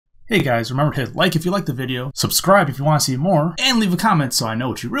Hey guys, remember to hit like if you like the video, subscribe if you want to see more, and leave a comment so I know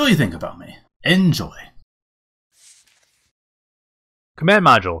what you really think about me. Enjoy. Command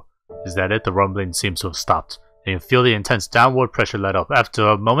module. Is that it? The rumbling seems to have stopped, and you feel the intense downward pressure let up. After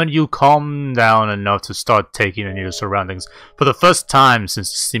a moment, you calm down enough to start taking in your surroundings for the first time since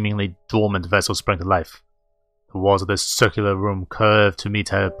the seemingly dormant vessel sprang to life. The walls of this circular room curve to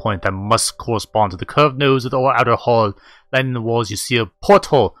meet at a point that must correspond to the curved nose of the outer hall. Lining the walls, you see a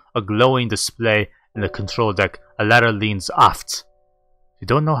porthole, a glowing display in the control deck. A ladder leans aft. If you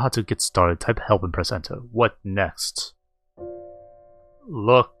don't know how to get started, type help and press enter. What next?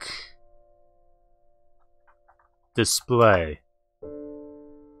 Look. Display.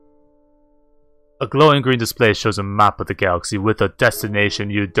 A glowing green display shows a map of the galaxy with a destination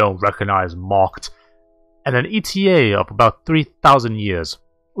you don't recognize marked, and an ETA of about 3,000 years.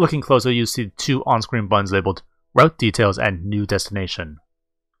 Looking closer, you see two on-screen buttons labeled Route Details and New Destination.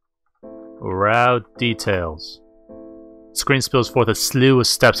 Route Details. The screen spills forth a slew of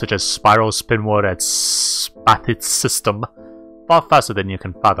steps such as spiral, spinward, and spathis system, far faster than you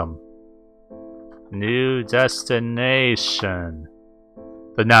can fathom. New Destination.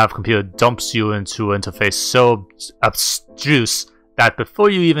 The nav computer dumps you into an interface so abstruse that before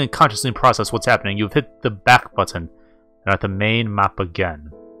you even consciously process what's happening, you've hit the back button and at the main map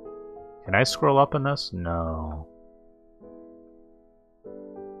again. Can I scroll up in this? No.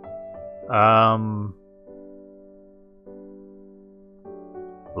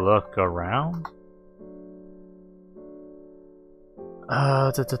 Look around?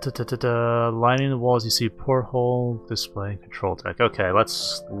 Lining the walls, you see porthole, display, control deck. Okay,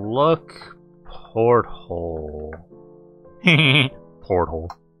 let's look. Porthole. Porthole.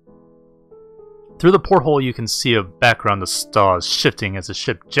 Through the porthole, you can see a background of stars shifting as the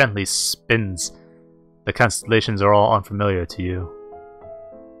ship gently spins. The constellations are all unfamiliar to you.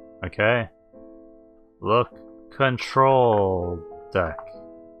 Okay. Look. Control deck.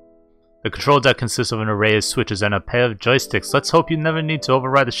 The control deck consists of an array of switches and a pair of joysticks. Let's hope you never need to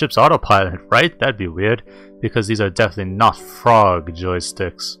override the ship's autopilot, right? That'd be weird, because these are definitely not frog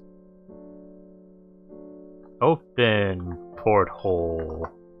joysticks. Open porthole.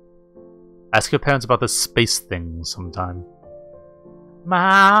 Ask your parents about the space thing sometime.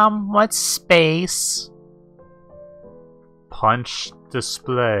 Mom, what's space? Punch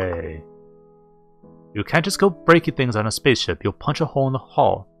display. You can't just go breaking things on a spaceship. You'll punch a hole in the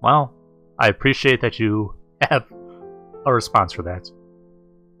hull. Well, I appreciate that you have a response for that.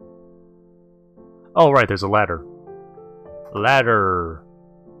 Oh, right, there's a ladder. Ladder.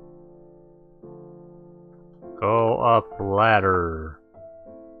 Go up ladder.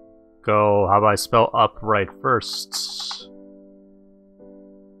 Go, how about I spell upright first?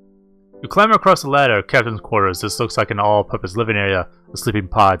 You climb across the ladder, captain's quarters. This looks like an all-purpose living area. A sleeping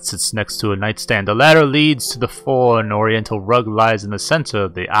pod sits next to a nightstand. The ladder leads to the fore. An oriental rug lies in the center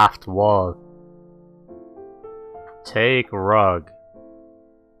of the aft wall. Take rug.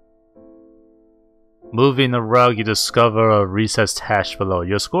 Moving the rug, you discover a recessed hatch below.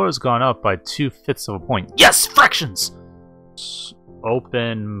 Your score has gone up by 2/5 of a point. Yes! Fractions!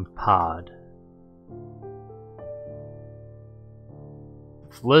 Open pod.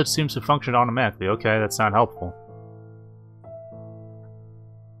 Lid seems to function automatically. Okay, that's not helpful.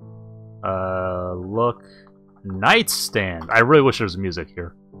 Look. Nightstand. I really wish there was music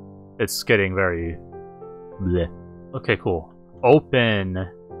here. It's getting very bleh. Okay, cool. Open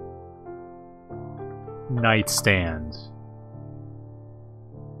nightstand.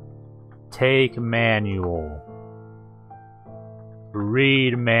 Take manual.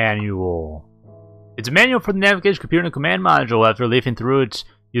 Read manual. It's a manual for the navigation computer and command module. After leafing through it,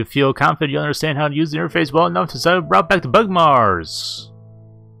 you feel confident you understand how to use the interface well enough to set a route back to Bug Mars.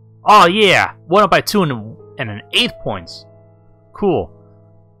 Oh yeah! 1 up by 2 and an 8 points. Cool.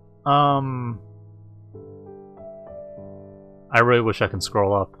 I really wish I can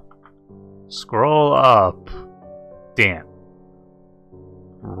scroll up. Scroll up. Damn.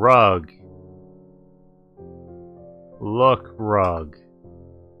 Rug. Look rug.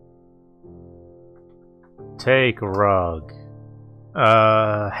 Take rug.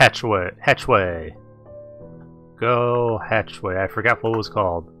 Hatchway. Hatchway. Go hatchway. I forgot what it was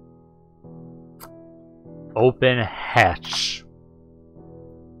called. Open hatch.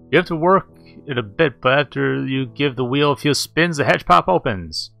 You have to work it a bit, but after you give the wheel a few spins, the hatch pop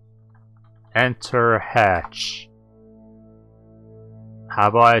opens. Enter hatch. How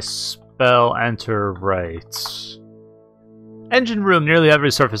about I spell enter right? Engine room. Nearly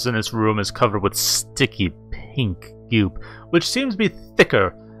every surface in this room is covered with sticky pink goop, which seems to be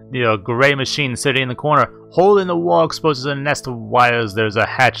thicker gray machine sitting in the corner. Hole in the wall exposes a nest of wires. There's a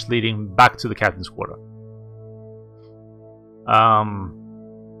hatch leading back to the captain's quarter.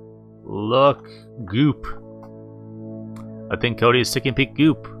 Look, goop. I think Cody is sticking peak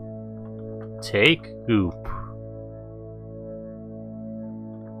goop. Take goop.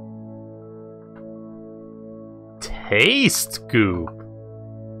 Taste goop.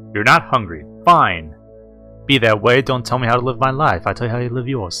 You're not hungry. Fine. Be that way. Don't tell me how to live my life. I tell you how you live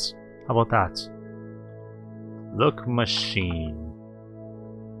yours. How about that? Look, machine.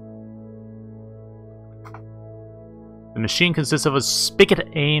 The machine consists of a spigot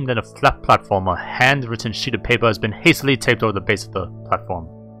aimed at a flat platform. A handwritten sheet of paper has been hastily taped over the base of the platform.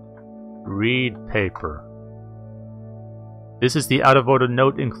 Read paper. This is the out-of-order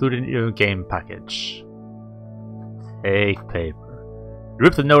note included in your game package. Take paper. You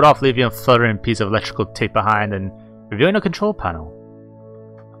rip the note off, leaving a fluttering piece of electrical tape behind, and revealing a control panel.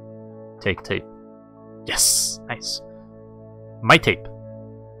 Take tape. Yes! Nice. My tape.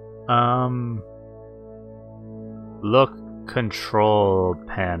 Look, control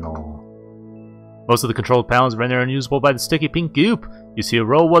panel. Most of the control panels render unusable by the sticky pink goop. You see a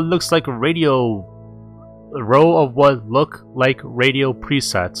row of what looks like radio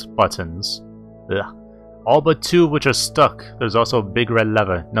presets buttons. Ugh. All but two which are stuck. There's also a big red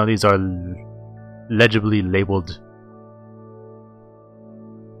lever. Now these are legibly labeled.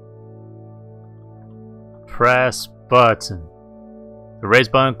 Press button. The raise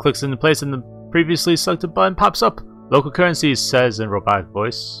button clicks into place and the previously selected button pops up. Local currency says in robotic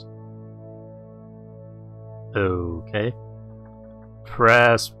voice. Okay.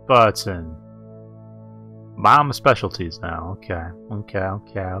 Press button. Mom specialties now. Okay.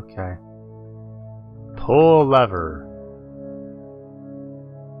 Pull lever.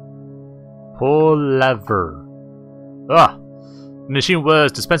 Pull lever. Ah! The machine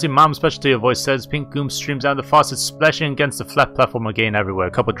was dispensing mom's specialty, a voice says. Pink goop streams out of the faucet, splashing against the flat platform again everywhere.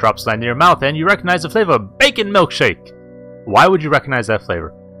 A couple drops land in your mouth, and you recognize the flavor. Bacon milkshake! Why would you recognize that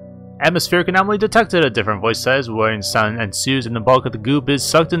flavor? Atmospheric anomaly detected, a different voice says. Whirring sound ensues, and the bulk of the goop is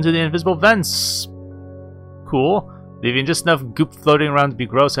sucked into the invisible vents. Cool. Leaving just enough goop floating around to be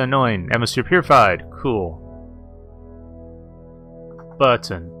gross and annoying. Atmosphere purified. Cool.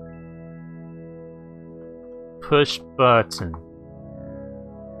 Button. Push button.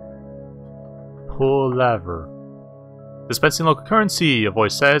 Pull lever. Dispensing local currency, a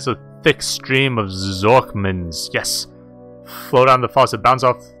voice says. A thick stream of Zorkmans. Yes. Float on the faucet, bounce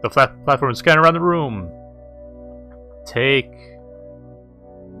off the flat platform, and scan around the room. Take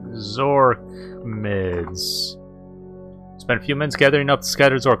Zorkmids. Spend a few minutes gathering up the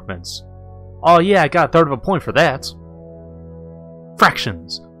scattered Zorkmids. Oh yeah, I got a third of a point for that.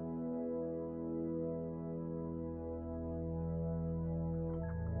 Fractions.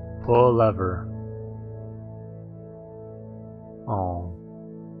 Pull lever. Oh.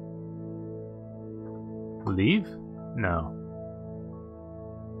 Leave? No.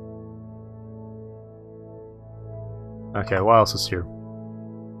 Okay, what else is here?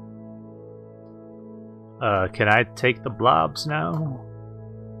 Can I take the blobs now?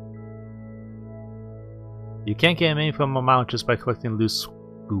 You can't get any from a mount just by collecting loose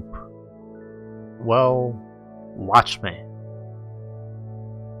goop. Well, watch me.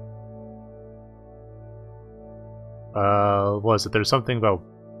 What was it? There's something about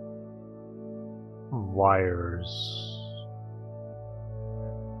wires.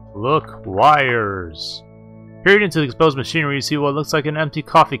 Look, wires! Peering into the exposed machinery, you see what looks like an empty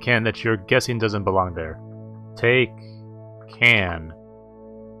coffee can that you're guessing doesn't belong there. Take can.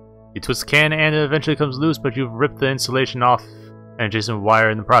 You twist the can and it eventually comes loose, but you've ripped the insulation off an adjacent wire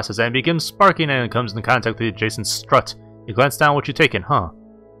in the process, and it begins sparking and it comes in contact with the adjacent strut. You glance down what you've taken, huh?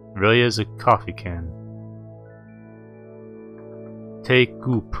 It really is a coffee can. Take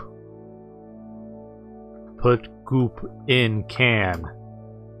goop. Put goop in can.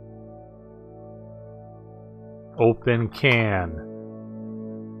 Open can.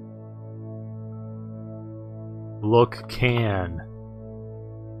 Look can.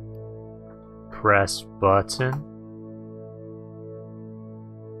 Press button.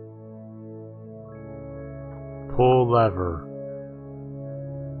 Pull lever.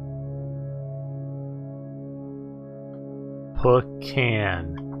 Put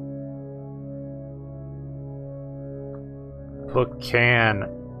can. Put can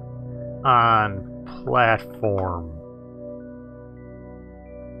on platform.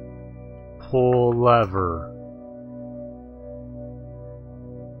 Pull lever.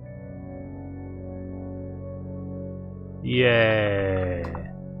 Yay.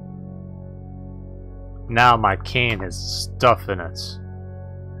 Now my can has stuff in it.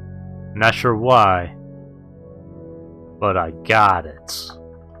 Not sure why, but I got it.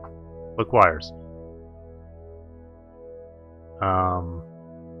 Look, wires.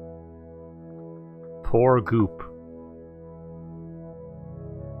 Poor goop.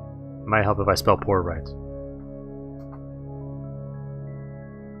 Might help if I spell poor right.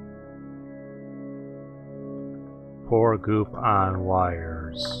 Pour goop on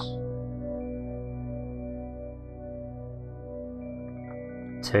wires.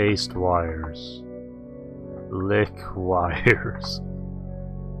 Taste wires. Lick wires.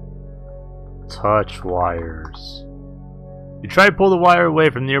 Touch wires. You try to pull the wire away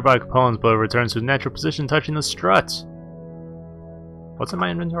from nearby components, but it returns to its natural position, touching the strut. What's in my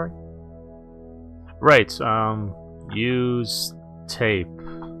inventory? Right, use tape.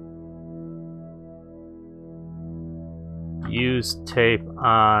 Use tape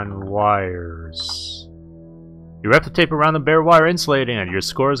on wires. You wrap the tape around the bare wire, insulating it. Your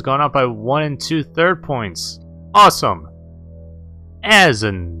score has gone up by 1 2/3 points. Awesome! As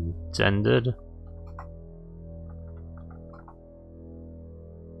intended.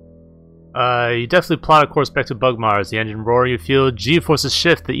 You definitely plot a course back to Bugmar. As the engine roar, you feel G-forces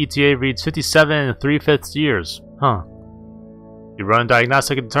shift. The ETA reads 57 3/5 years. Huh. You run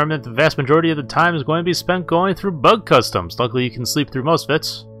diagnostic and determine that the vast majority of the time is going to be spent going through bug customs. Luckily, you can sleep through most of it.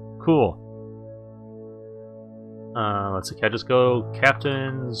 Cool. Let's see. Can I just go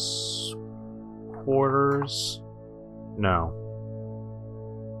captain's quarters? No.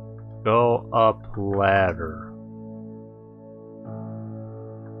 Go up ladder.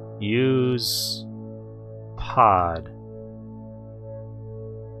 Use pod.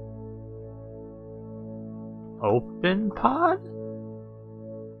 Open pod?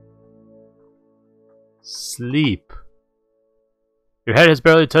 Sleep. Your head has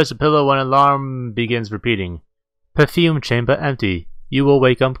barely touched the pillow when an alarm begins repeating. Perfume chamber empty. You will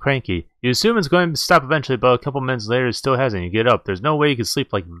wake up cranky. You assume it's going to stop eventually, but a couple minutes later it still hasn't. You get up. There's no way you can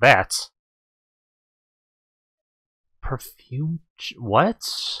sleep like that. Perfume... what?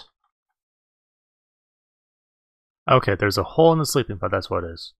 Okay, there's a hole in the sleeping pod. That's what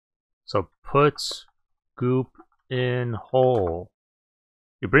it is. So put goop in hole.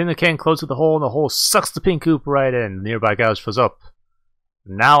 You bring the can close to the hole, and the hole sucks the pink goop right in. The nearby gouge fills up.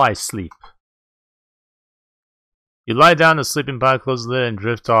 Now I sleep. You lie down in the sleeping pod, close the lid, and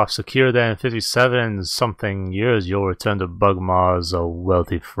drift off. Secure that in 57-something years, you'll return to Bugmar as a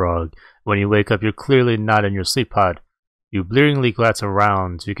wealthy frog. When you wake up, you're clearly not in your sleep pod. You blearingly glance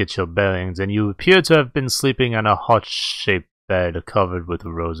around to get your bearings, and you appear to have been sleeping on a heart-shaped bed covered with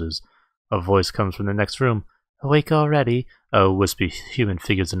roses. A voice comes from the next room. Awake already? A wispy human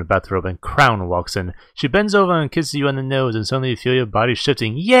figures in a bathrobe and crown walks in. She bends over and kisses you on the nose, and suddenly you feel your body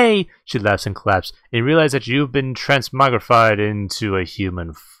shifting. Yay! She laughs and claps, and you realize that you've been transmogrified into a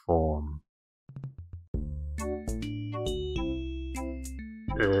human form.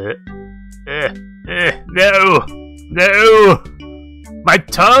 No! No! My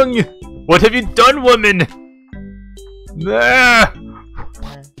tongue! What have you done, woman? Ah!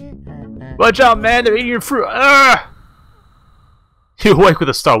 Watch out, man! They're eating your fruit! Ah! You awake with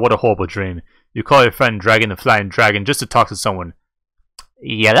a start. What a horrible dream. You call your friend Dragon the Flying Dragon just to talk to someone.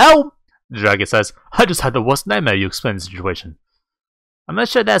 Hello? The dragon says, I just had the worst nightmare. You explain the situation. I'm not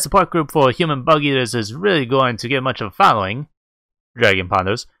sure that support group for human bug eaters is really going to get much of a following. Dragon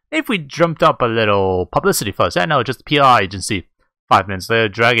ponders. If we jumped up a little publicity first. I know, just a PR agency. 5 minutes later,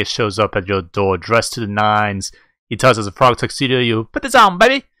 Dragon shows up at your door dressed to the nines. He tells us a frog tuxedo you. Put this on,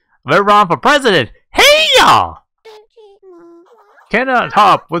 baby! We're on for president! Hey ya! Cannot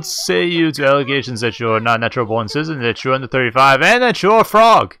hop. What say you to allegations that you're not natural born citizen, that you're under 35, and that you're a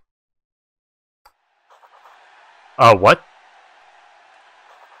frog? What?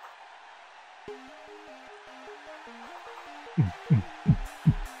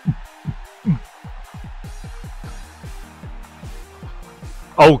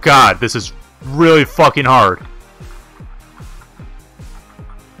 Oh god, this is really fucking hard.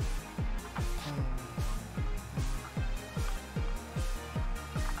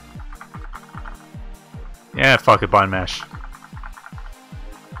 Yeah, fuck it, bind mash.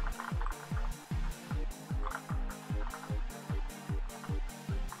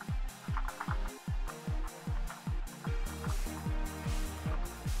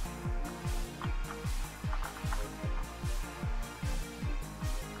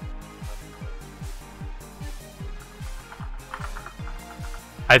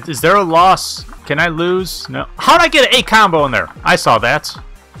 Is there a loss? Can I lose? No. How'd I get an 8 combo in there? I saw that.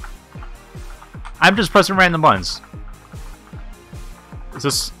 I'm just pressing random buttons.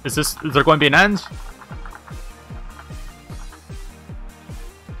 Is there going to be an end?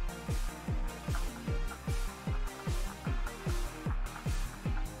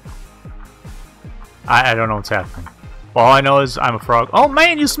 I don't know what's happening. All I know is I'm a frog. Oh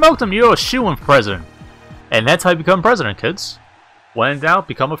man, you smoked him! You're a shoo-in for president. And that's how you become president, kids. When in doubt,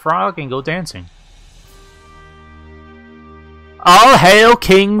 become a frog and go dancing. All hail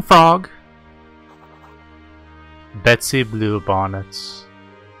King Frog. Betsy Bluebonnets.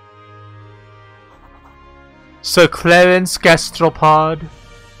 Sir Clarence Gastropod.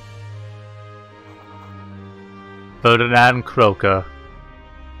 Ferdinand Croker.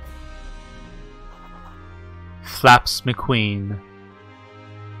 Flaps McQueen.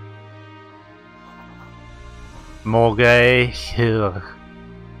 Morgay Hill.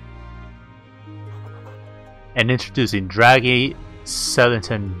 And introducing Draggy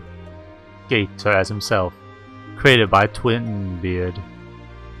Sellington Gator as himself, created by Twinbeard.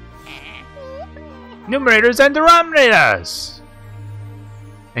 Numerators and denominators!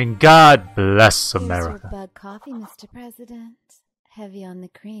 And God bless America. Here's your bug coffee, Mr. President. Heavy on the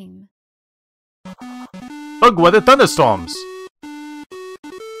cream. Bug weather thunderstorms!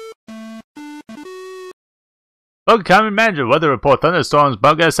 Bug Common Manager, weather report, thunderstorms,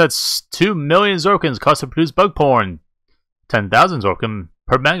 bug assets, 2 million Zorkins, cost to produce bug porn. 10,000 Zorkin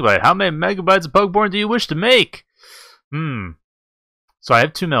per megabyte. How many megabytes of bug porn do you wish to make? So I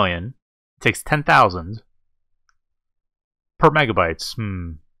have 2 million. It takes 10,000 per megabytes.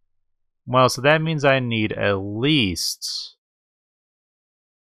 Well, so that means I need at least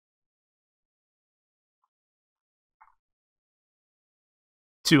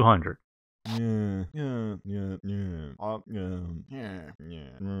 200. Don't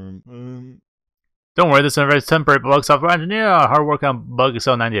worry, this is temporary bug software engineer. Hard work on bug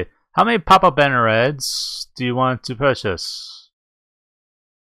Excel 98. How many pop-up banner ads do you want to purchase?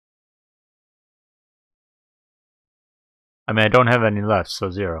 I mean, I don't have any left, so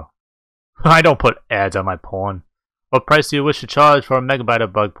 0. I don't put ads on my porn. What price do you wish to charge for a megabyte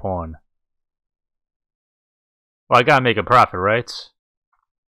of bug porn? Well, I gotta make a profit, right?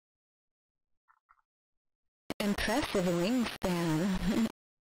 Impressive wingspan.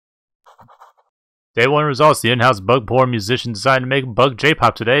 Day 1 results. The in-house bug porn musician decided to make bug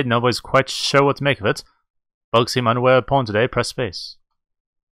J-pop today. Nobody's quite sure what to make of it. Bugs seem unaware of porn today. Press space.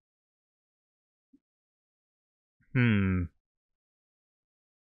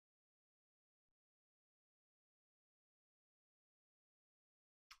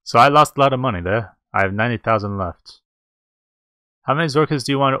 So I lost a lot of money there. I have 90,000 left. How many Zorkins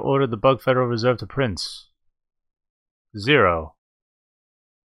do you want to order the Bug Federal Reserve to print? 0.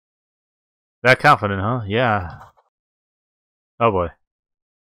 That confident, huh? Yeah. Oh boy.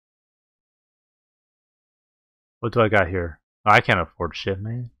 What do I got here? Oh, I can't afford shit,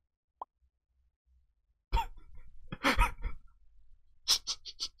 man.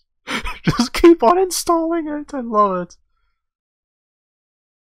 Just keep on installing it. I love it.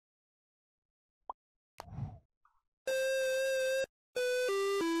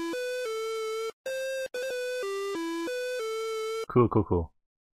 Cool.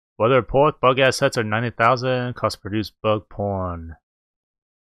 Weather report, bug assets are 90,000, cost to produce bug porn.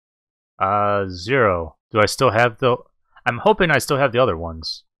 0. Do I still have the... I'm hoping I still have the other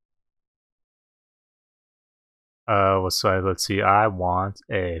ones. Let's see, I want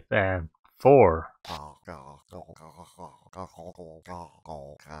a fan 4.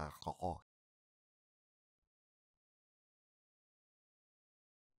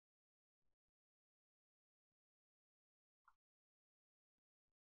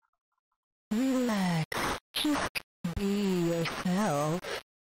 Relax. Just be yourself.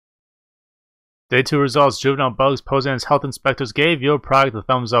 Day 2 results. Juvenile bugs posing as health inspectors gave your product the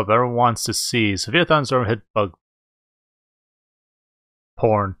thumbs up everyone wants to see. Severe thunderstorm hit bug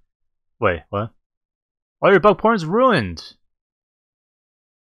porn. Wait, what? All your bug porn is ruined.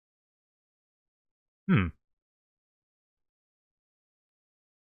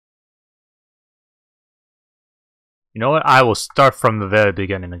 You know what? I will start from the very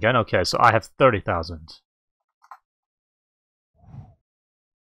beginning again. Okay, so I have 30,000.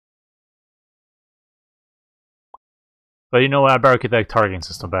 But you know what? I better get that targeting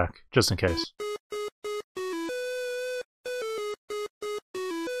system back, just in case.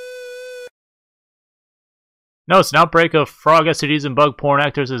 Notes, an outbreak of frog STDs and bug porn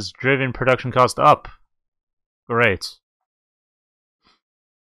actors has driven production cost up. Great.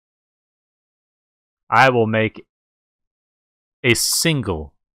 I will make a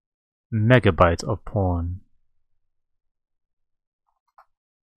single megabyte of porn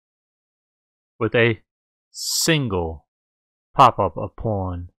with a single pop-up of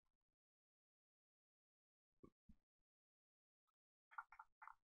porn.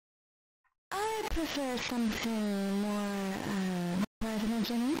 I prefer something more, President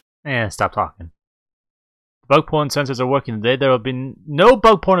Jimmy. Stop talking. Bug porn sensors are working today. There will be no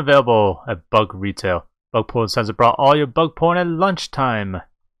bug porn available at Bug Retail. Bug porn sensor brought all your bug porn at lunchtime.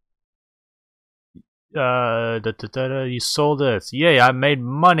 You sold it. Yay, I made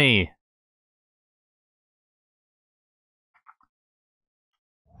money.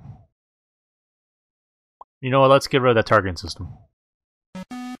 You know what, let's get rid of that targeting system.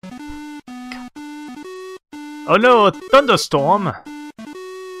 Oh no, a thunderstorm!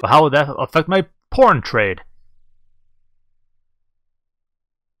 But how would that affect my porn trade?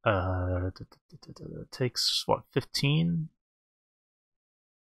 It takes, what, 15?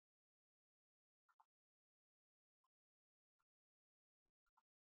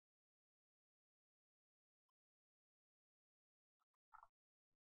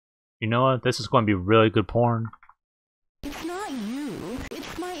 You know what, this is going to be really good porn. It's not you.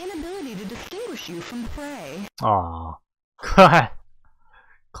 It's my inability to distinguish you from the prey. Aww.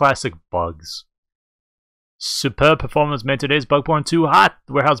 Classic bugs. Superb performance made today's bug porn too hot.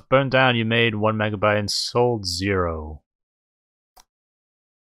 The warehouse burned down. You made 1 megabyte and sold 0.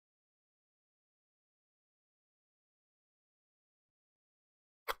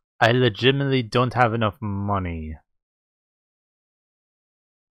 I legitimately don't have enough money.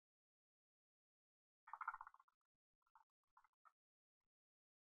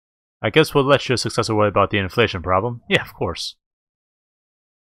 I guess we'll let your successor worry about the inflation problem. Yeah, of course.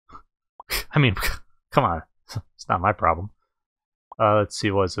 I mean, come on. It's not my problem. Let's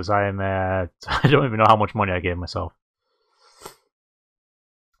see, what is this? I am at... I don't even know how much money I gave myself.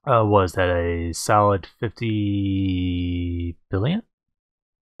 Was that a solid 50 billion?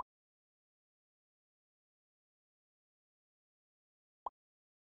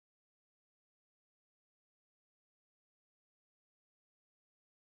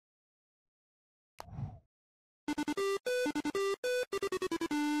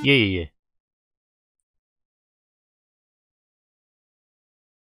 Yeah.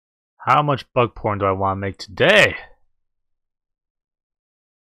 How much bug porn do I want to make today?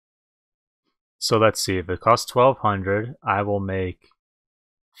 So let's see, if it costs 1200, I will make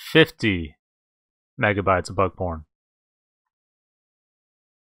 50 megabytes of bug porn.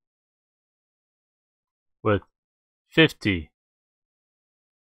 With 50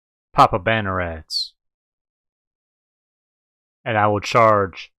 pop-up banner ads. And I will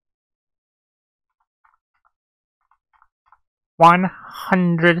charge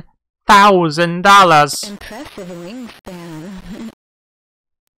 $100,000. Impressive wingspan.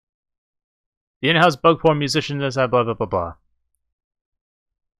 The in-house bug porn musician does that blah blah blah blah.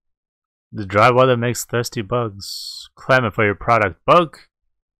 The dry weather makes thirsty bugs clamor for your product.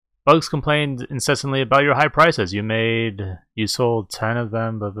 Bugs complained incessantly about your high prices. You sold 10 of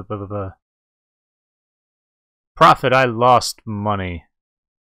them, blah blah blah blah blah. Profit, I lost money.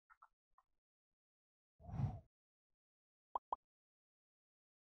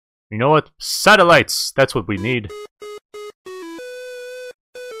 You know what? Satellites! That's what we need.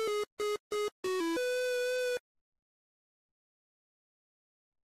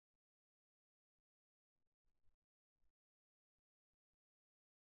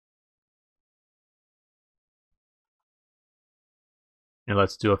 And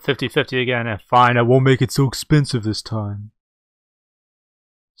let's do a 50-50 again, and fine, I won't make it so expensive this time.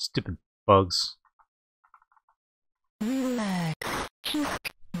 Stupid bugs. Relax.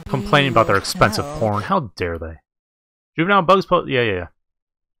 Complaining about their expensive porn, how dare they? Juvenile bugs, yeah.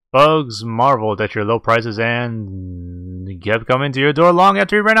 Bugs marveled at your low prices and kept coming to your door long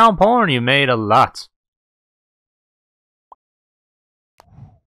after you ran out of porn. You made a lot.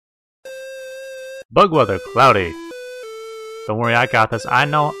 Bug weather, cloudy. Don't worry, I got this. I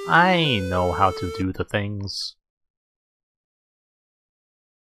know how to do the things.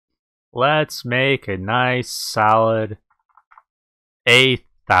 Let's make a nice solid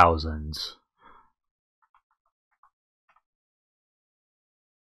 8,000.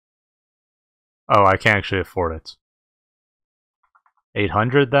 Oh, I can't actually afford it.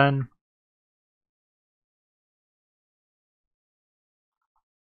 800 then?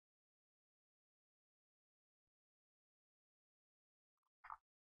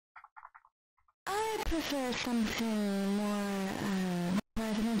 I prefer something more,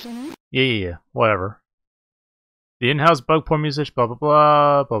 private. Yeah, whatever. The in-house bug porn musician, blah blah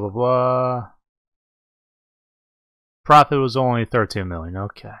blah, blah blah blah. Profit was only 13 million,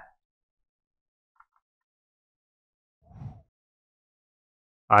 okay.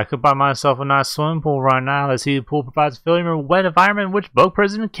 I could buy myself a nice swimming pool right now. Let's see, the pool provides a familiar wet environment in which bug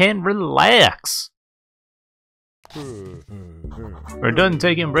president can relax. We're done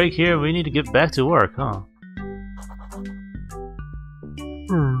taking a break here. We need to get back to work, huh?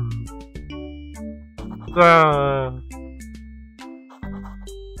 Frog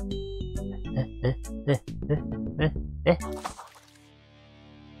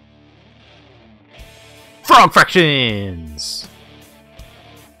fractions!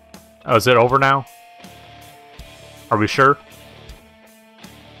 Oh, is it over now? Are we sure?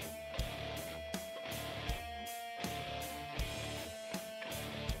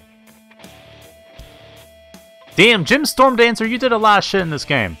 Damn, Jim Stormdancer, you did a lot of shit in this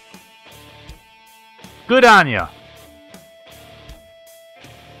game. Good on ya.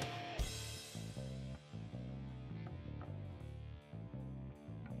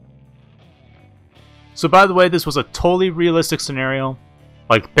 So by the way, this was a totally realistic scenario.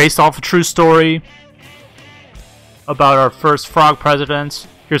 Like, based off a true story about our first frog president.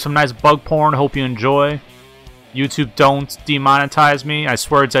 Here's some nice bug porn, hope you enjoy. YouTube, don't demonetize me, I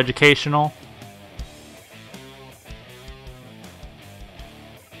swear it's educational.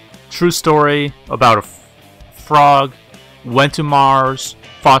 True story about a frog, went to Mars,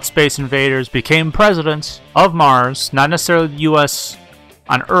 fought space invaders, became president of Mars, not necessarily the US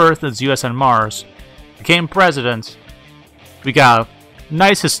on Earth, it's US on Mars. Became president. We got a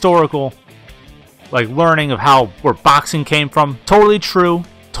nice historical like learning of where boxing came from. Totally true,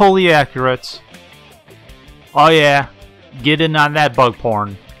 totally accurate. Oh yeah, get in on that bug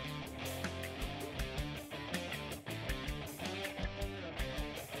porn.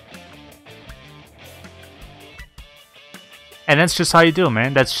 And that's just how you do it,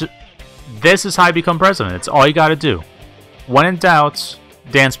 man. This is how you become president. It's all you gotta do. When in doubt,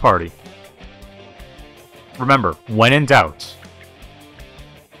 dance party. Remember, when in doubt,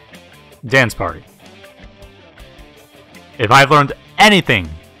 dance party. If I've learned anything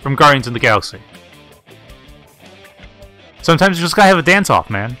from Guardians of the Galaxy, sometimes you just gotta have a dance-off,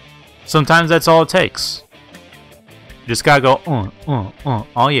 man. Sometimes that's all it takes. You just gotta go,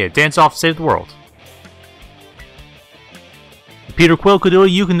 oh yeah, dance-off, save the world. If Peter Quill could do it,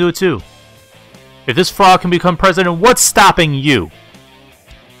 you can do it too. If this frog can become president, what's stopping you?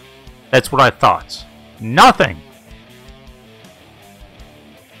 That's what I thought. Nothing!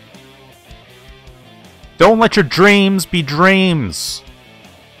 Don't let your dreams be dreams.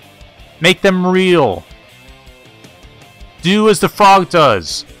 Make them real. Do as the frog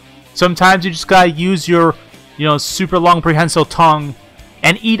does. Sometimes you just gotta use your, super long prehensile tongue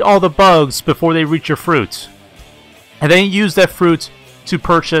and eat all the bugs before they reach your fruit. And then use that fruit to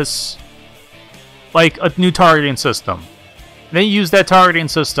purchase, like, a new targeting system. And then you use that targeting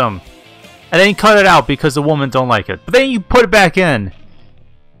system. And then you cut it out because the woman don't like it. But then you put it back in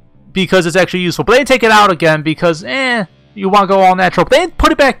because it's actually useful. But then you take it out again because, you want to go all natural. But then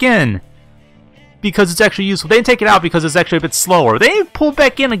put it back in because it's actually useful. Then you take it out because it's actually a bit slower. Then you pull it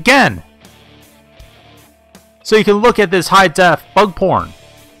back in again. So you can look at this high-def bug porn.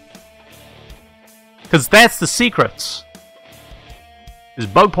 Because that's the secret. Is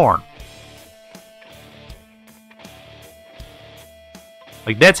bug porn.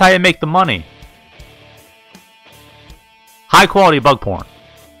 Like, that's how you make the money. High quality bug porn.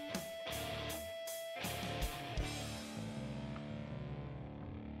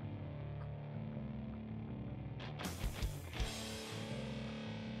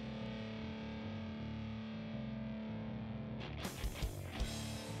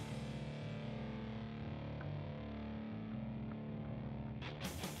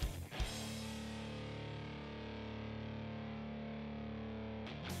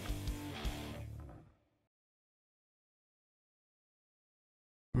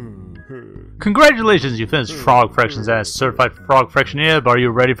 Congratulations, you finished Frog Fractions as Certified Frog Fractioneer, but are you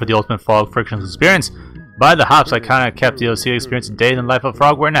ready for the ultimate Frog Fractions experience? By the hops, I kinda kept the OC experience a day in the life of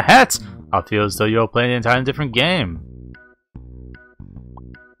Frog wearing a hat! I feel as though you're playing an entirely different game.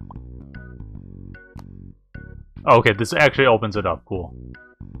 Oh, okay, this actually opens it up, cool.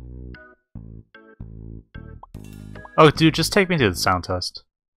 Oh, dude, just take me to the sound test.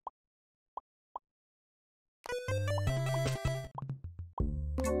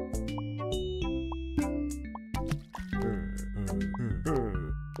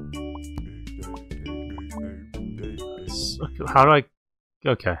 How do I...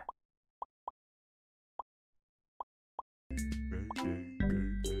 Okay.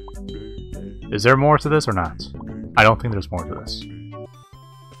 Is there more to this or not? I don't think there's more to this.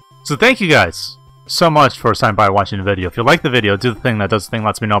 So thank you guys so much for stopping by watching the video. If you like the video, do the thing that does the thing,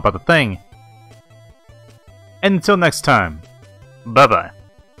 lets me know about the thing. And until next time, bye-bye.